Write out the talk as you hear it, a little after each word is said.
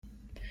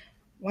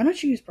Why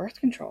don't you use birth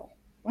control?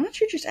 Why don't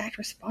you just act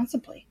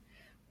responsibly?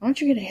 Why don't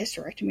you get a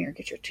hysterectomy or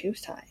get your tubes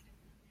tied?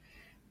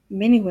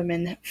 Many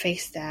women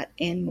face that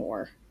and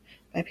more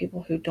by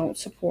people who don't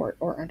support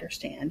or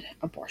understand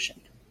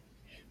abortion.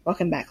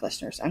 Welcome back,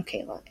 listeners. I'm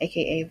Kayla,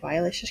 aka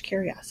Violacious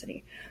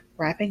Curiosity,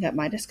 wrapping up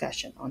my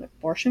discussion on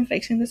abortion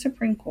facing the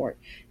Supreme Court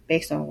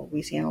based on a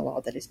Louisiana law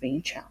that is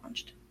being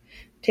challenged.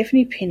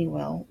 Tiffany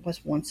Pennywell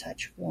was one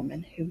such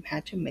woman who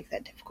had to make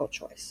that difficult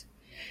choice.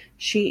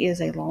 She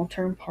is a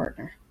long-term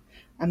partner,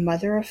 a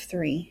mother of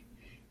 3,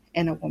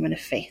 and a woman of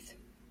faith.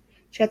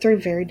 She had 3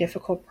 very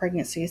difficult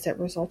pregnancies that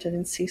resulted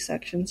in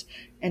C-sections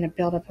and a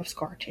buildup of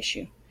scar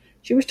tissue.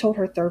 She was told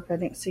her 3rd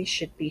pregnancy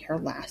should be her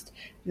last,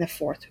 and the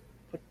 4th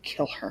would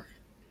kill her.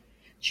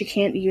 She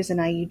can't use an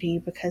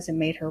IUD because it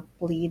made her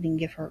bleed and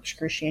give her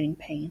excruciating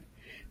pain.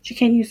 She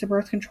can't use the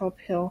birth control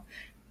pill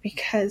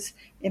because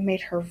it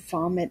made her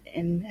vomit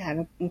and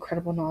have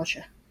incredible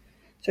nausea.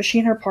 So she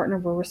and her partner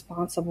were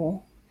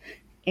responsible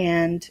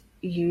and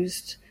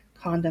used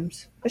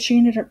condoms, but she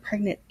ended up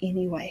pregnant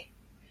anyway.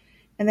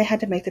 And they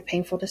had to make the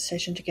painful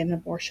decision to get an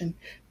abortion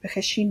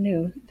because she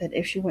knew that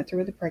if she went through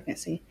with the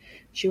pregnancy,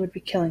 she would be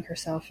killing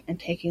herself and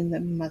taking the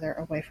mother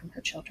away from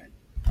her children.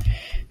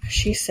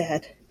 She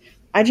said,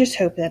 "I just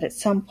hope that at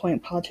some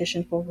point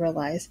politicians will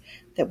realize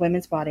that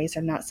women's bodies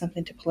are not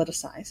something to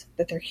politicize,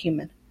 that they're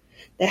human.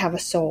 They have a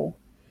soul.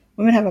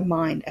 Women have a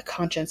mind, a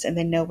conscience, and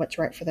they know what's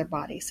right for their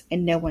bodies,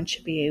 and no one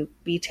should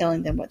be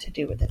telling them what to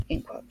do with it,"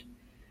 end quote.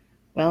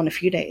 Well, in a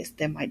few days,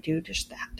 they might do just that.